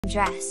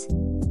dress.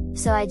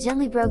 So I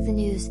gently broke the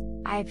news.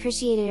 I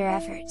appreciated her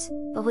efforts,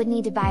 but would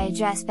need to buy a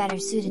dress better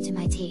suited to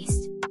my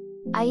taste.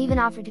 I even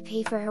offered to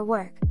pay for her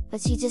work,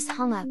 but she just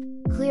hung up,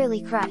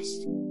 clearly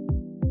crushed.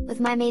 With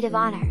my maid of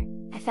honor,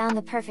 I found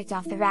the perfect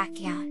off-the-rack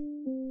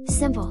gown.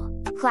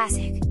 Simple,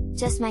 classic,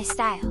 just my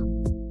style.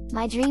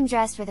 My dream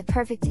dress for the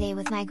perfect day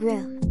with my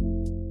groom.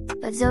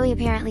 But Zoe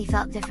apparently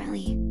felt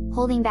differently,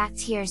 holding back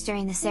tears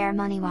during the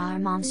ceremony while her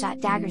mom shot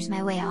daggers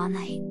my way all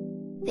night.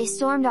 They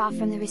stormed off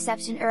from the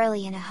reception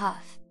early in a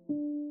huff.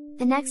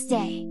 The next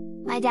day,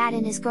 my dad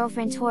and his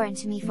girlfriend tore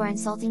into me for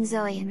insulting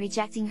Zoe and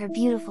rejecting her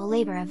beautiful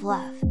labor of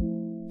love.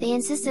 They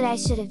insisted I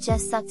should have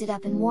just sucked it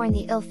up and worn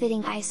the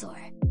ill-fitting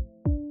eyesore.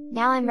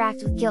 Now I'm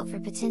racked with guilt for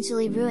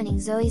potentially ruining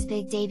Zoe's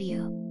big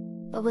debut.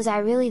 But was I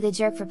really the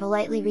jerk for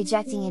politely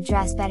rejecting a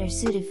dress better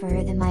suited for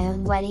her than my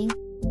own wedding?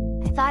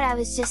 I thought I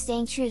was just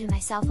staying true to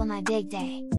myself on my big day.